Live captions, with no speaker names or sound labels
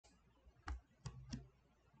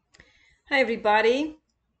Hi, everybody.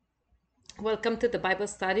 Welcome to the Bible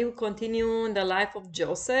study. We continue in the life of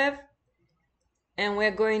Joseph, and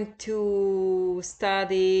we're going to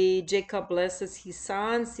study Jacob blesses his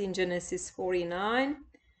sons in Genesis 49.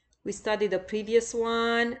 We studied the previous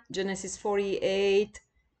one, Genesis 48,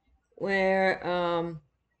 where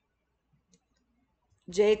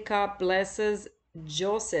Jacob blesses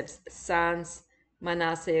Joseph's sons,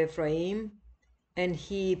 Manasseh, Ephraim, and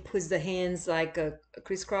he puts the hands like a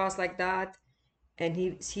crisscross like that, and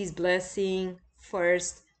he's blessing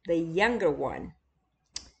first the younger one.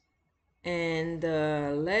 And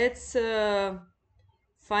let's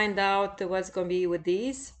find out what's going to be with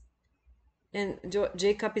these. And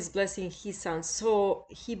Jacob is blessing his son. So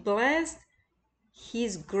he blessed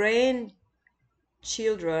his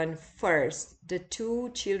grandchildren first, the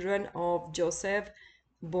two children of Joseph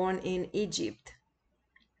born in Egypt.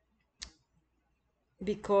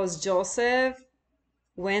 Because Joseph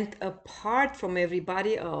went apart from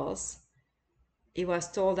everybody else, he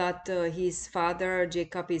was told that his father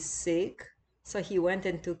Jacob is sick, so he went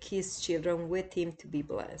and took his children with him to be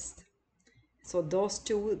blessed. So those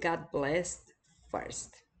two got blessed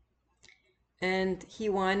first. And he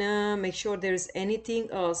wanna make sure there's anything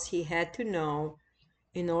else he had to know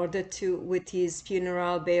in order to, with his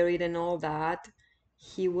funeral, buried and all that,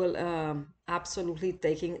 he will absolutely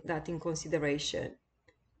taking that in consideration.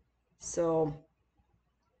 So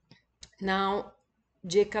now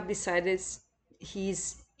Jacob decided he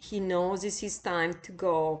knows it's his time to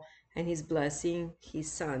go, and he's blessing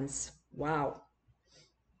his sons. Wow.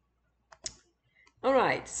 All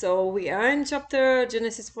right, so we are in chapter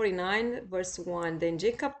Genesis 49, verse 1. Then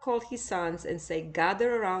Jacob called his sons and said,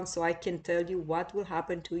 "Gather around so I can tell you what will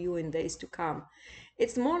happen to you in days to come."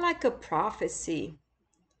 It's more like a prophecy,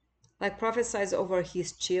 like prophesies over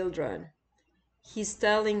his children. He's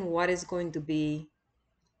telling what is going to be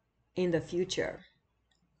in the future.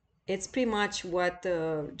 It's pretty much what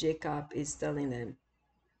Jacob is telling them.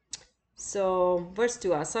 So, verse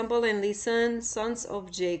 2, assemble and listen, sons of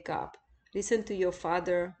Jacob. Listen to your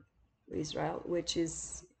father, Israel, which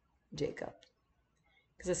is Jacob.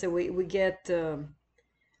 Because I said we get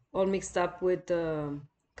all mixed up with the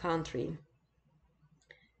country.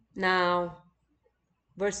 Now,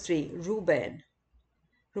 verse 3, Reuben.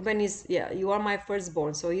 Reuben is, you are my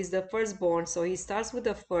firstborn. So he's the firstborn. So he starts with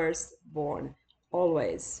the firstborn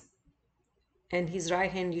always. And his right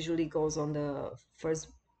hand usually goes on the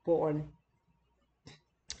firstborn.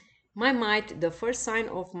 My might, the first sign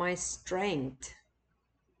of my strength.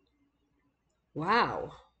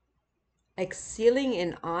 Wow. Excelling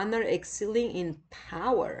in honor, excelling in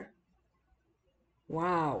power.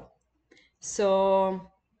 Wow. So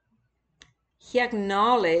he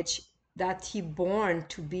acknowledged that he born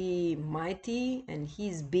to be mighty, and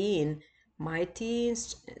he's been mighty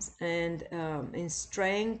and in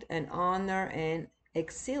strength and honor and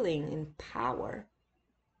excelling in power.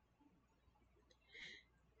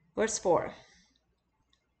 Verse 4.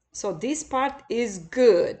 So this part is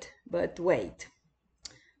good, but wait.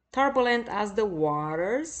 Turbulent as the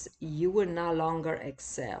waters, you will no longer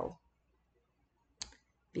excel.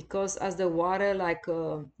 Because as the water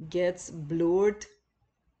gets blurred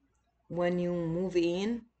when you move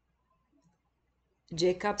in,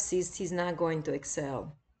 Jacob sees he's not going to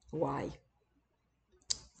excel. Why?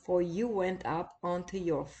 For you went up onto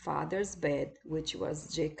your father's bed, which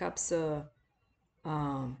was Jacob's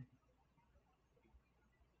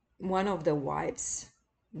one of the wives.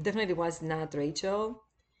 Definitely was not Rachel,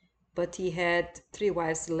 but he had 3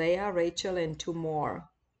 wives, Leah, Rachel, and 2 more.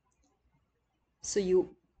 So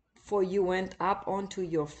you went up onto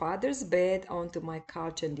your father's bed, onto my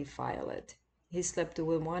couch, and defiled it. He slept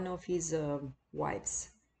with one of his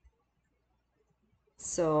wives.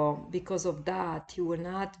 So because of that, you will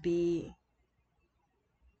not be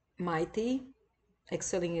mighty,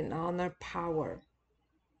 excelling in honor, power.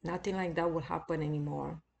 Nothing like that will happen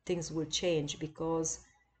anymore. Things will change because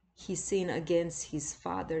he sinned against his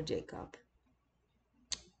father Jacob.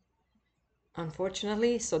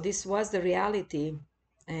 Unfortunately, so this was the reality,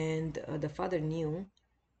 and the father knew,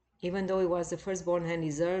 even though he was the firstborn and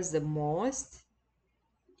deserves the most,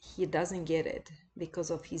 he doesn't get it because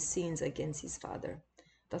of his sins against his father.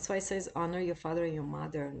 That's why it says, honor your father and your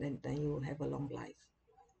mother, and then you will have a long life.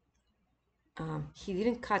 He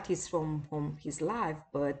didn't cut his from his life,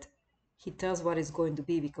 but he tells what is going to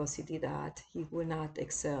be because he did that. He will not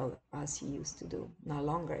excel as he used to do, no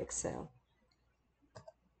longer excel.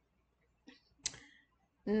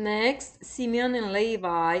 Next, Simeon and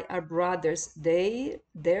Levi are brothers.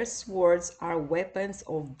 Their swords are weapons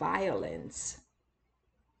of violence.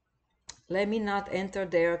 Let me not enter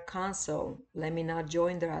their council, let me not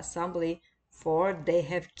join their assembly, for they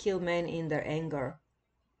have killed men in their anger,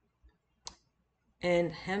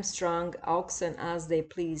 and hamstrung oxen as they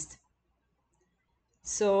pleased.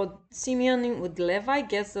 So Simeon with Levi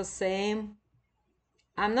gets the same.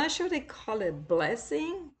 I'm not sure they call it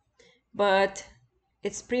blessing, but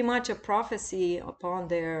it's pretty much a prophecy upon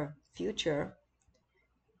their future.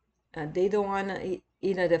 They don't want to,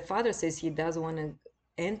 the father says he doesn't want to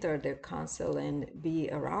enter their council and be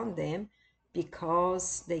around them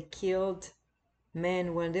because they killed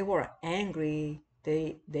men when they were angry.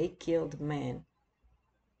 They killed men.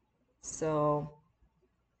 So,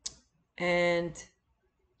 and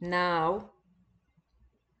now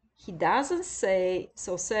he doesn't say,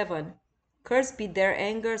 so 7, cursed be their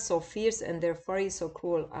anger so fierce and their fury so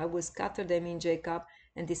cruel. I will scatter them in Jacob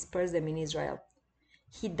and disperse them in Israel.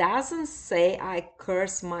 He doesn't say, I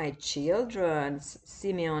curse my children,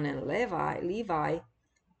 Simeon and Levi.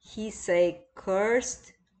 He say,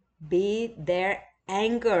 cursed be their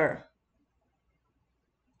anger.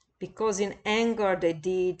 Because in anger they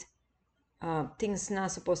did things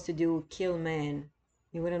not supposed to do, kill men.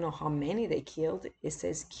 You wouldn't know how many they killed. It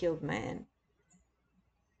says killed men.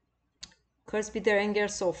 Cursed be their anger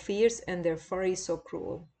so fierce and their fury so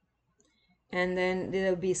cruel. And then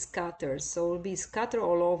they'll be scattered. So it'll be scattered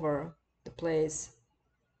all over the place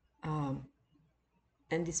and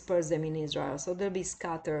disperse them in Israel. So they'll be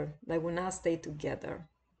scattered. They will not stay together.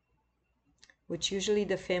 Which usually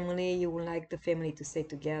the family, you would like the family to stay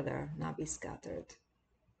together, not be scattered.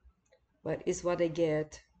 But it's what they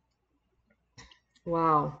get.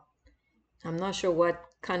 Wow. I'm not sure what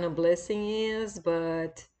kind of blessing is,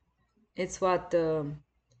 but it's what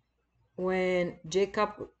when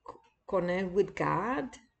Jacob connect with God,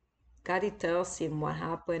 God he tells him what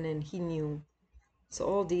happened and he knew. So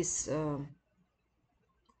all this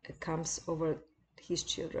comes over his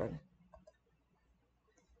children.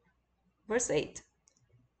 Verse 8,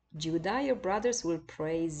 Judah, your brothers will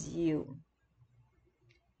praise you.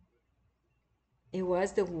 It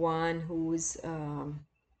was the one who's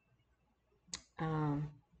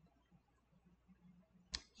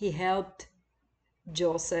he helped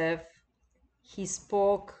Joseph. He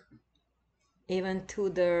spoke even to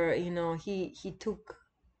the,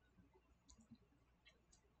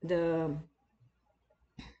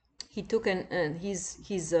 he took an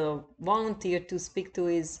he's a volunteer to speak to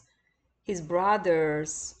his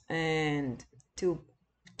brothers and to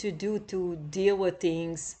deal with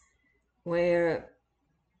things where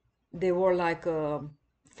they were like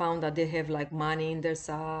found that they have like money in their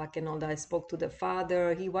sack and all that. I spoke to the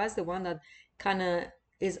father. He was the one that kind of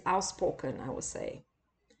is outspoken, I would say.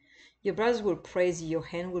 Your brothers will praise you. Your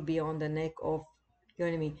hand will be on the neck of your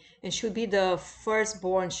enemy. And should be the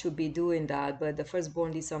firstborn should be doing that, but the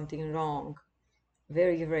firstborn did something wrong.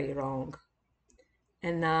 Very, very wrong.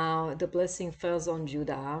 And now the blessing falls on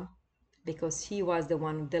Judah because he was the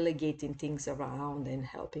one delegating things around and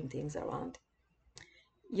helping things around.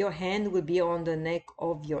 Your hand will be on the neck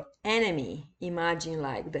of your enemy. Imagine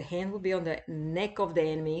like the hand will be on the neck of the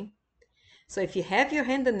enemy. So if you have your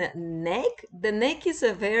hand on the neck is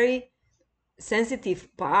a very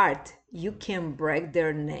sensitive part. You can break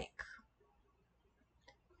their neck.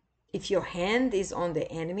 If your hand is on the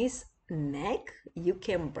enemy's neck, you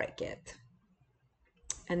can break it.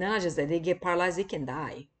 And then not just that, they get paralyzed, they can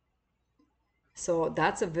die. So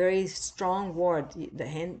that's a very strong word.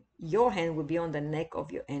 Your hand will be on the neck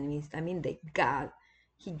of your enemies. I mean, God,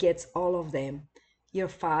 he gets all of them. Your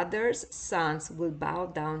father's sons will bow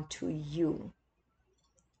down to you.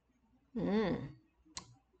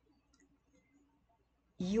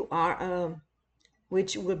 You are,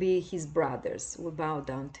 which will be his brothers, will bow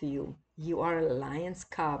down to you. You are a lion's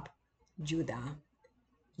cub, Judah.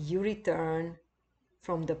 You return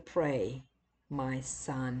from the prey, my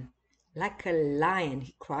son. Like a lion,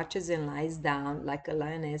 he crouches and lies down, like a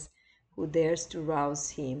lioness. Who dares to rouse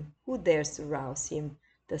him? Who dares to rouse him?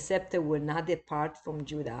 The scepter will not depart from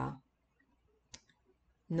Judah,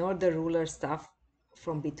 nor the ruler's staff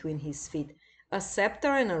from between his feet. A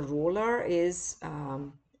scepter and a ruler is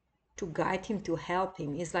to guide him, to help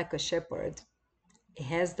him. He's like a shepherd. It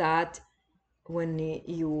has that when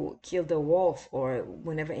you kill the wolf or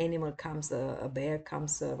whenever animal comes, a bear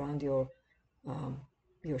comes around your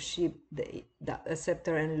sheep, a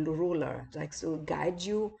scepter and ruler, like so guide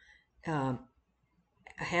you,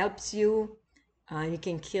 helps you. You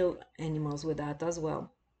can kill animals with that as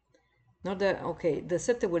well. The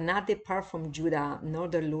scepter will not depart from Judah, nor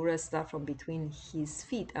the ruler staff from between his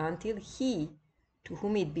feet, until he to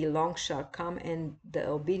whom it belongs shall come, and the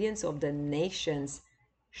obedience of the nations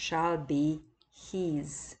shall be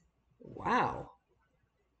his. Wow,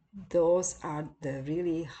 those are the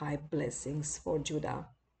really high blessings for Judah.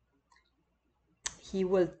 He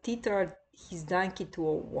will tether his donkey to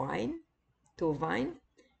a vine.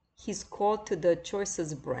 He's called to the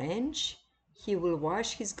choicest branch. He will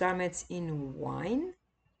wash his garments in wine,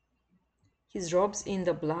 his robes in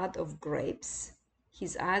the blood of grapes.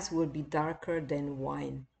 His eyes will be darker than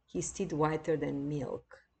wine, his teeth whiter than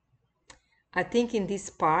milk. I think in this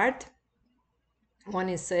part, when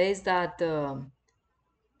it says that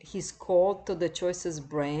he's called to the choicest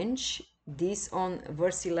branch, this on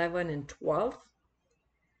verse 11 and 12,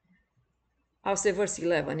 I'll say verse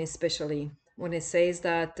 11 especially, when it says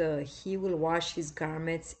that he will wash his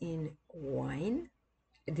garments in wine.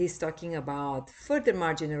 This talking about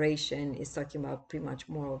furthermore generation is talking about pretty much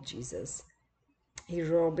more of Jesus. He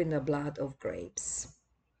robed in the blood of grapes.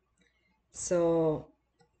 So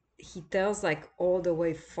he tells like all the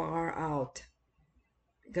way far out,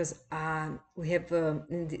 because we have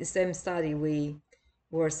in the same study we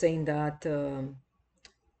were saying that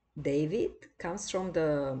David comes from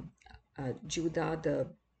the Judah, the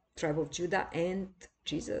tribe of Judah, and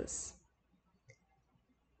Jesus.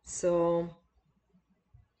 So,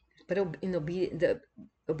 but the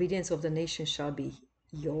obedience of the nation shall be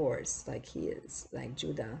yours, like he is, like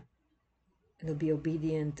Judah. And will be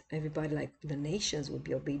obedient. Everybody, like the nations, will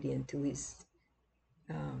be obedient to his,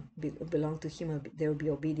 belong to him. They will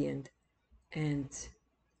be obedient, and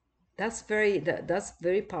that's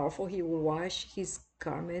very powerful. He will wash his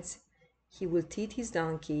garments. He will teach his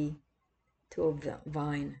donkey to a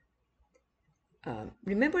vine.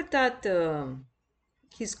 Remember that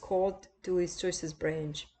he's called to his choicest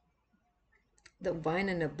branch. The vine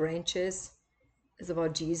and the branches is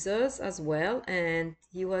about Jesus as well, and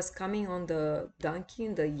he was coming on the donkey,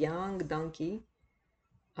 the young donkey,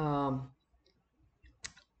 um,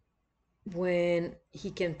 when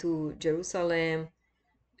he came to Jerusalem,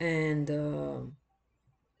 and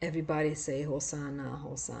everybody say Hosanna,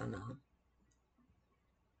 Hosanna.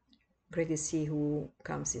 Great is he who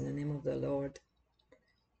comes in the name of the Lord.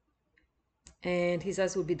 And his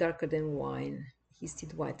eyes will be darker than wine, his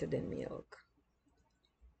teeth whiter than milk.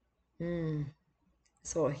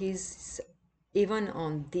 So he's even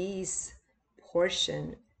on this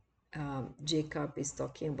portion, Jacob is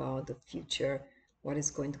talking about the future, what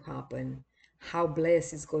is going to happen, how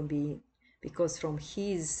blessed it's going to be, because from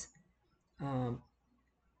his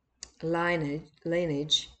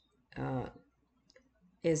lineage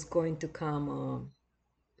is going to come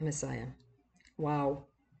Messiah. Wow.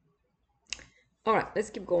 All right, let's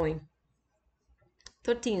keep going.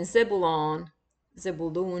 13. Zebulun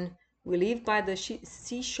will live by the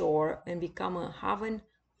seashore and become a haven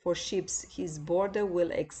for ships. His border will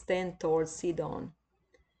extend towards Sidon.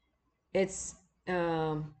 It's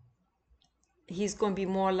he's going to be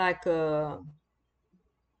more like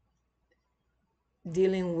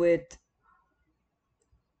dealing with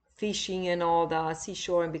fishing and all that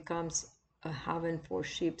seashore, and becomes a haven for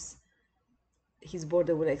ships. His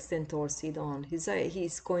border will extend towards Sidon.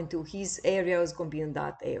 He's going to, his area is going to be in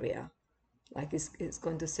that area, like it's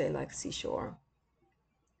going to say like seashore.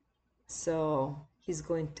 So he's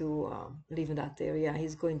going to live in that area.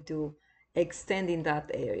 He's going to extend in that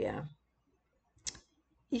area.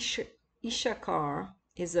 Issachar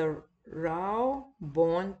is a raw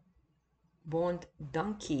boned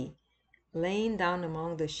donkey laying down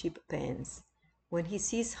among the sheep pens. When he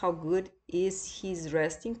sees how good is his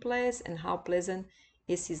resting place and how pleasant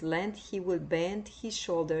is his land, he will bend his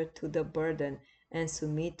shoulder to the burden and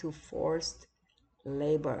submit to forced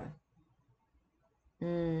labor.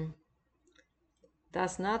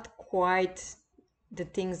 That's not quite the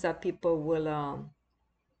things that people will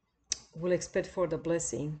expect for the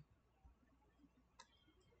blessing.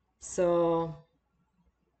 So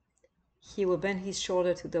he will bend his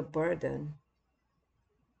shoulder to the burden.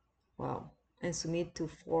 Wow. And submit to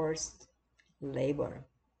forced labor.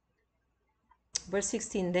 Verse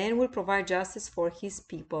 16. Then will provide justice for his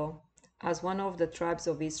people as one of the tribes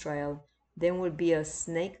of Israel. Then will be a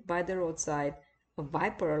snake by the roadside, a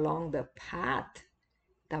viper along the path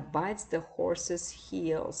that bites the horse's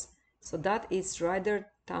heels, so that its rider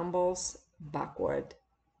tumbles backward.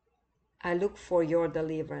 I look for your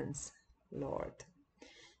deliverance, Lord.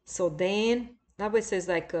 So then that way says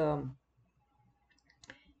like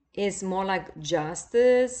is more like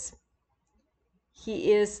justice.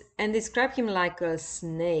 He is, and describe him like a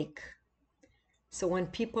snake. So when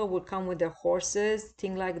people would come with their horses,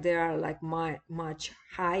 think like they are like much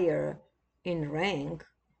higher in rank.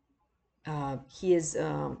 He is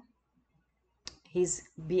he's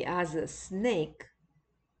be as a snake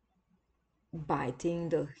biting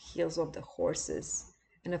the heels of the horses.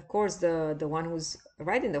 And of course, the one who's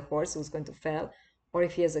riding the horse who's going to fail, or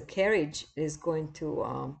if he has a carriage, is going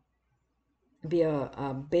to be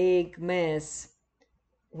a big mess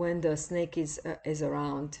when the snake is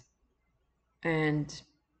around, and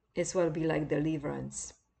it's will be like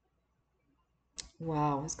deliverance.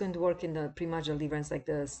 Wow, it's going to work in the pretty much deliverance like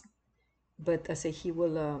this, but I say he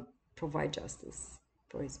will provide justice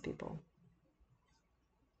for his people.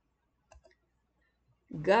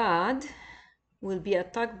 God will be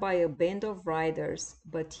attacked by a band of riders,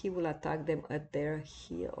 but he will attack them at their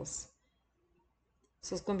heels.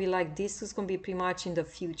 So it's going to be like this is going to be pretty much in the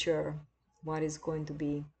future what is going to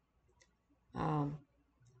be. Um,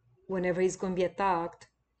 Whenever he's going to be attacked,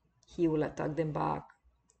 he will attack them back,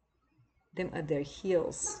 them at their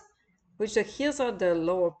heels, which the heels are the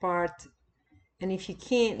lower part. And if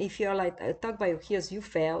you are like attacked by your heels, you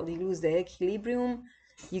fail, you lose the equilibrium,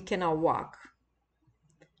 you cannot walk.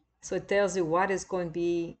 So it tells you what is going to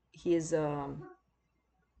be his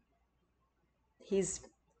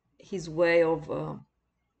his way of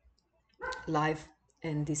life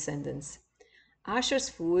and descendants. Asher's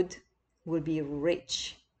food will be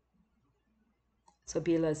rich. So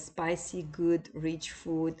be a spicy, good, rich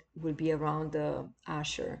food will be around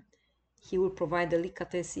Asher. He will provide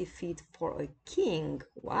delicacy feed for a king.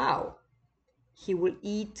 Wow. He will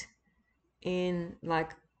eat in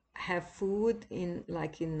like have food in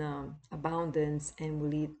like in abundance, and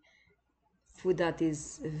will eat food that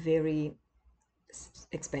is very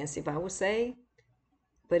expensive, I would say.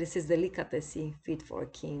 But it says delicacy fit for a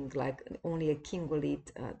king, like only a king will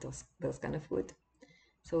eat those kind of food.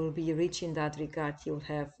 So will be rich in that regard. He will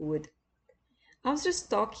have food. I was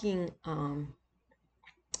just talking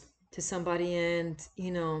to somebody, and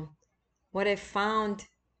what I found: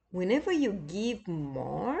 whenever you give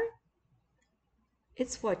more,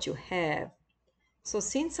 it's what you have. So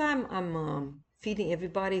since I'm feeding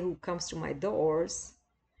everybody who comes to my doors,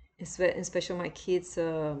 especially my kids'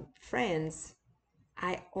 friends,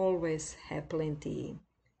 I always have plenty.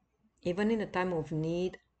 Even in a time of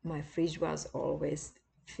need, my fridge was always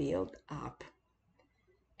filled up.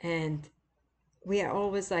 And we are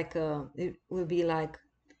always like, it will be like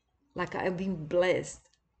I've been blessed.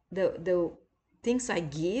 The things I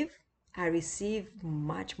give, I receive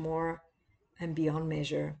much more and beyond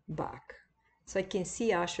measure back. So I can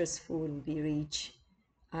see Asher's food will be rich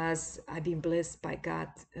as I've been blessed by God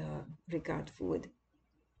regard food.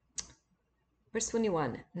 Verse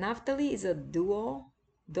 21, Naphtali is a duo,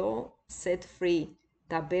 though set free,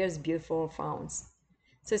 that bears beautiful fawns.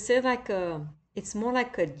 So it says like it's more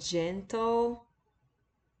like a gentle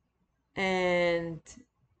and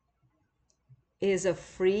is a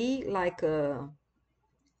free like a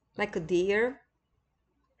deer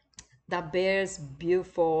that bears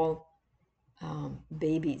beautiful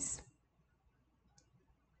babies.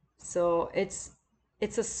 So it's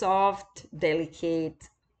a soft, delicate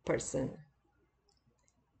person,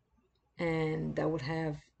 and that would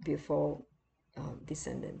have beautiful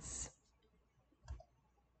descendants.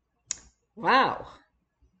 Wow.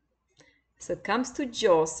 So it comes to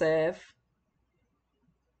Joseph.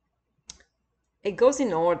 It goes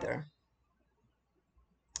in order.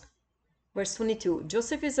 Verse 22,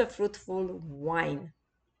 Joseph is a fruitful wine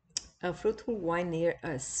near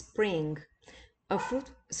a spring. A fruit.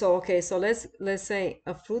 So okay, so let's say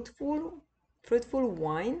a fruitful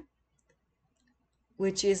wine,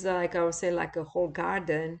 which is like I would say like a whole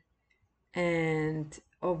garden and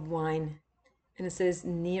of wine, and it says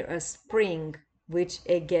near a spring, which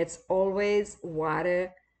it gets always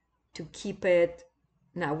water to keep it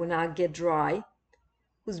now will not get dry,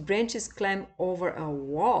 whose branches climb over a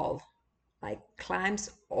wall, like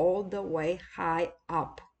climbs all the way high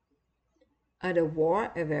up. At a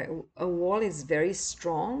wall is very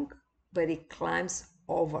strong, but it climbs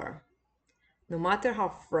over. No matter how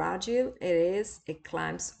fragile it is, it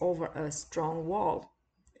climbs over a strong wall.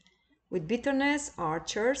 With bitterness,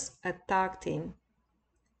 archers attacked him.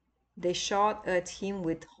 They shot at him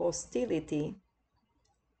with hostility.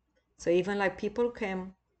 So even like people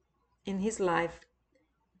came in his life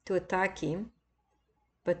to attack him,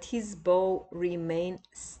 but his bow remained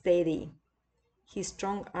steady. His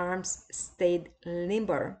strong arms stayed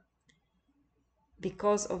limber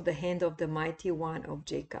because of the hand of the mighty one of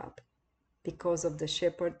Jacob, because of the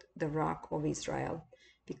shepherd, the rock of Israel,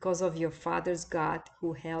 because of your father's God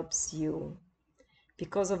who helps you,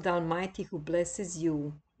 because of the Almighty who blesses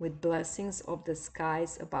you with blessings of the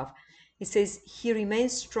skies above. He says he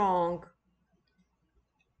remains strong.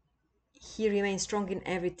 He remains strong in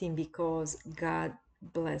everything because God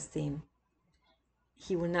blessed him.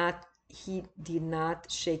 He did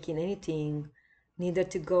not shake in anything, neither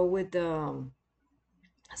to go with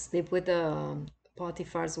sleep with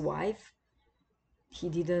Potiphar's wife. He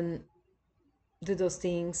didn't do those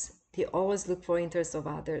things. He always looked for interest of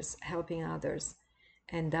others, helping others.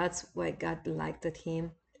 And that's why God liked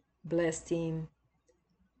him, blessed him.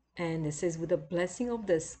 And it says, with the blessing of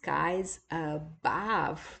the skies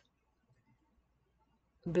above,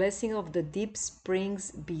 blessing of the deep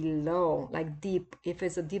springs below, like deep. If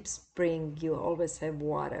it's a deep spring, you always have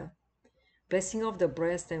water. Blessing of the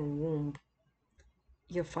breast and womb.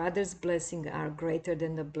 Your father's blessings are greater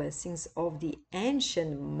than the blessings of the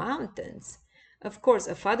ancient mountains. Of course,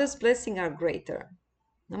 a father's blessings are greater.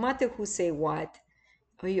 No matter who say what,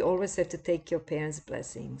 you always have to take your parents'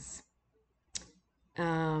 blessings.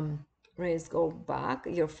 Let's go back.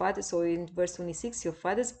 Your father, so in verse 26, your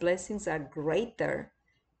father's blessings are greater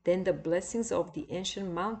than the blessings of the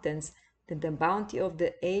ancient mountains, than the bounty of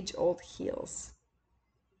the age-old hills.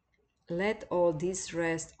 Let all this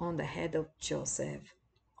rest on the head of Joseph,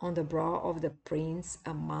 on the brow of the prince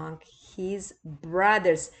among his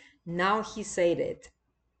brothers. Now he said it.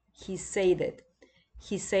 He said it.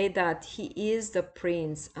 He said that he is the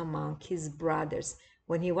prince among his brothers.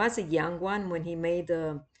 When he was a young one, when he made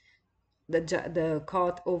the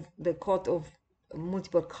coat of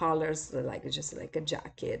multiple colors, like just like a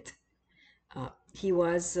jacket, he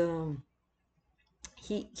was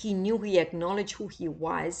he knew, he acknowledged who he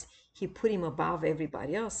was. He put him above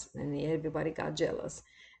everybody else, and everybody got jealous.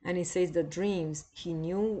 And he says the dreams, he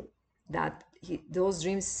knew that those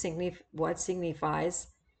dreams what signifies,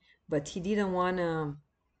 but he didn't want to,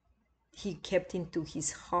 he kept into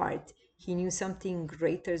his heart. He knew something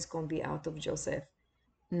greater is going to be out of Joseph.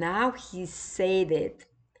 Now he said it.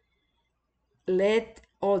 Let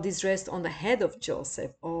all this rest on the head of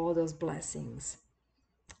Joseph, all those blessings,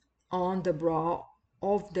 on the brow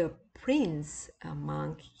of the prince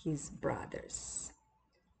among his brothers.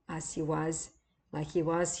 As he was, like he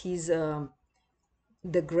was,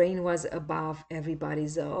 the grain was above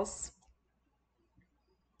everybody's else.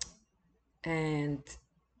 And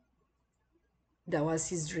that was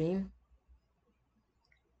his dream.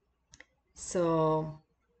 So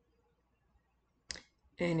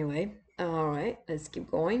anyway, all right, let's keep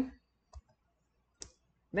going.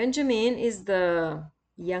 Benjamin is the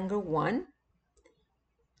younger one.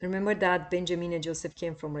 Remember that Benjamin and Joseph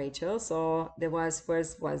came from Rachel. So there was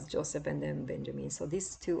first was Joseph and then Benjamin. So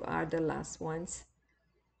these two are the last ones.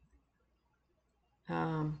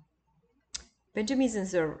 Benjamin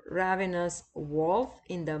is a ravenous wolf.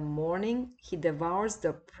 In the morning, he devours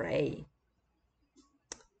the prey.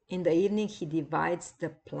 In the evening, he divides the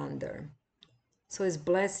plunder. So it's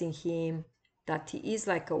blessing him that he is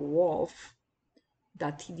like a wolf,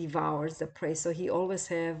 that he devours the prey. So he will always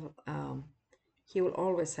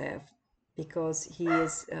have, because he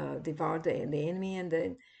is devoured the enemy, and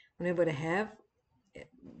then whenever they have,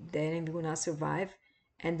 the enemy will not survive.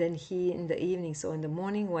 And then he in the evening, so in the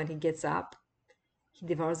morning when he gets up, he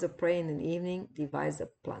devours the prey, and in the evening divides the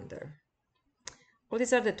plunder. Well,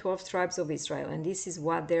 these are the 12 tribes of Israel, and this is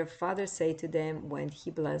what their father said to them when he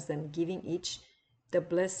blessed them, giving each the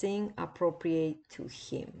blessing appropriate to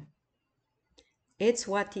him. It's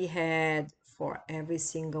what he had for every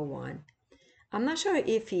single one. I'm not sure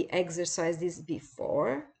if he exercised this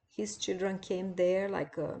before his children came there,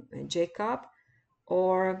 like Jacob,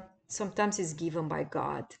 or sometimes it's given by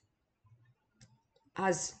God.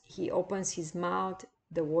 As he opens his mouth,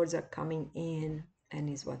 the words are coming in, and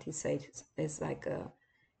is what he said. It's like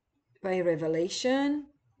by revelation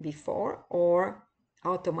before, or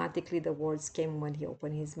automatically the words came when he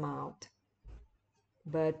opened his mouth.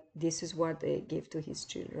 But this is what they give to his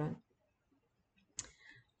children.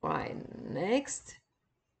 All right, next.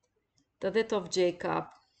 The death of Jacob.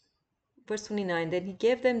 Verse 29, then he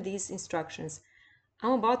gave them these instructions.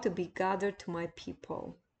 I'm about to be gathered to my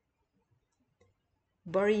people.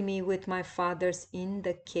 Bury me with my fathers in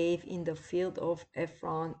the cave in the field of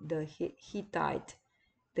Ephron the Hittite,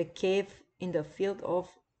 the cave in the field of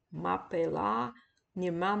Machpelah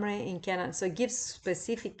near Mamre in Canaan. So it gives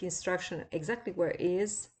specific instruction exactly where it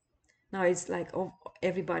is. Now it's like, oh,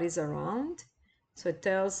 everybody's around. So it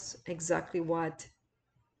tells exactly what,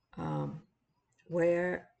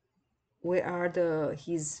 where are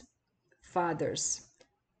his fathers,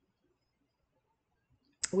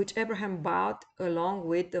 which Abraham bought along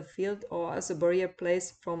with the field or as a burial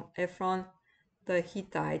place from Ephron the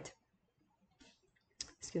Hittite.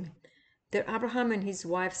 Excuse me. There Abraham and his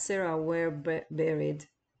wife Sarah were buried.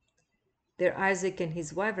 There Isaac and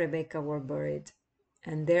his wife Rebekah were buried.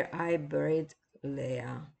 And there I buried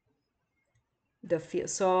Leah.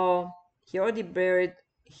 So he already buried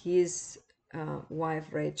his wife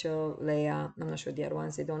Rachel, Leah. I'm not sure the other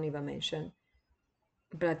ones, they don't even mention.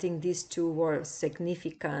 But I think these two were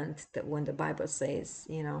significant that when the Bible says,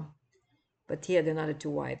 but he had another two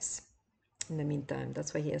wives in the meantime.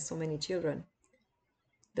 That's why he has so many children.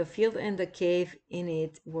 The field and the cave in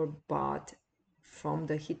it were bought from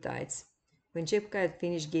the Hittites. When Jacob had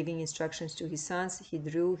finished giving instructions to his sons, he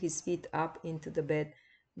drew his feet up into the bed,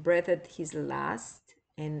 breathed his last,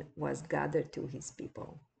 and was gathered to his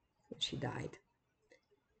people, which he died.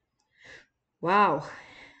 Wow.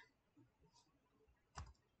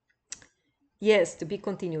 Yes, to be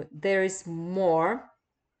continued. There is more,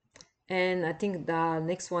 and I think the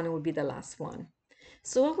next one will be the last one.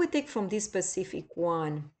 So what we take from this specific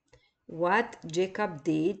one, what Jacob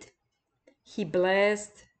did, he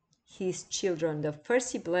blessed his children. The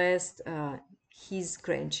first he blessed his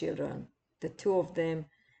grandchildren, the two of them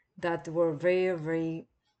that were very, very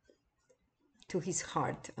to his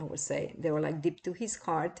heart, I would say. They were like deep to his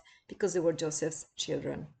heart because they were Joseph's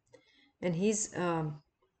children. And he's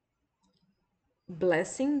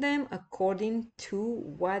blessing them according to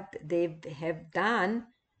what they have done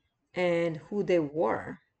and who they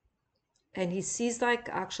were. And he sees like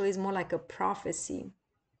actually it's more like a prophecy.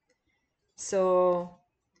 So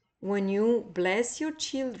when you bless your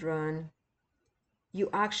children, you're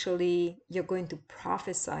going to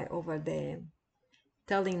prophesy over them,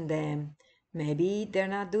 telling them maybe they're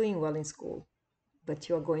not doing well in school, but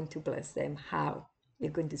you're going to bless them. How?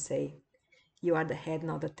 You're going to say, you are the head,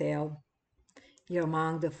 not the tail. You're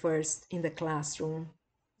among the first in the classroom,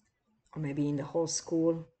 or maybe in the whole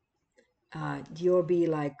school. You'll be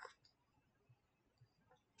like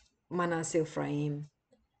Manasseh, Ephraim.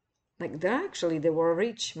 Like they were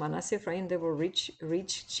rich. Manasseh, Ephraim, they were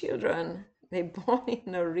rich children. They born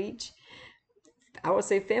in a rich, I would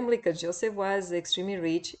say, family, because Joseph was extremely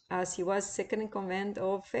rich, as he was second in command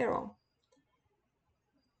of Pharaoh.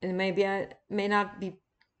 And maybe I may not be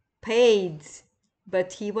paid,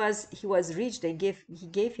 but he was rich. He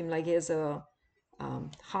gave him like his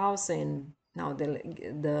house and now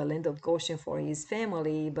the land of Goshen for his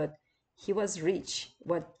family, but he was rich.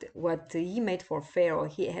 What he made for Pharaoh,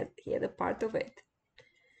 he had a part of it.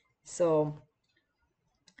 So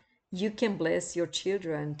you can bless your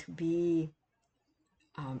children to be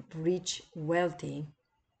rich, wealthy,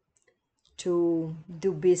 to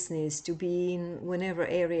do business, to be in whenever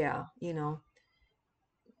area,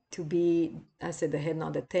 to be, I said, the head,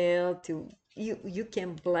 not the tail. You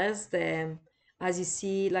can bless them, as you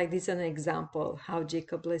see, like this is an example how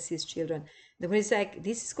Jacob blessed his children. The way it's like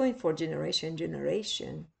this is going for generation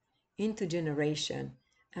into generation,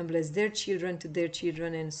 and bless their children to their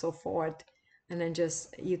children and so forth. And then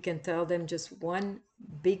just you can tell them just one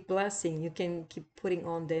big blessing you can keep putting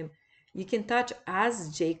on them. You can touch,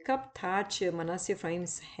 as Jacob touched Manasseh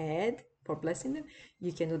Ephraim's head for blessing them,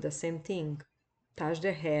 you can do the same thing. Touch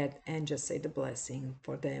their head and just say the blessing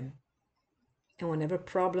for them. And whenever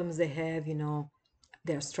problems they have,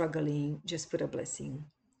 they're struggling, just put a blessing.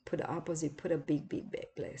 Put the opposite, put a big, big, big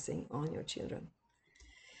blessing on your children.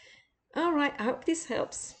 All right, I hope this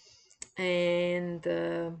helps. And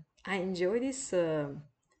I enjoy this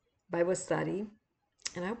Bible study.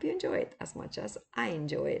 And I hope you enjoy it as much as I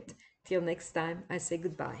enjoy it. Till next time, I say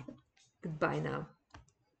goodbye. Goodbye now.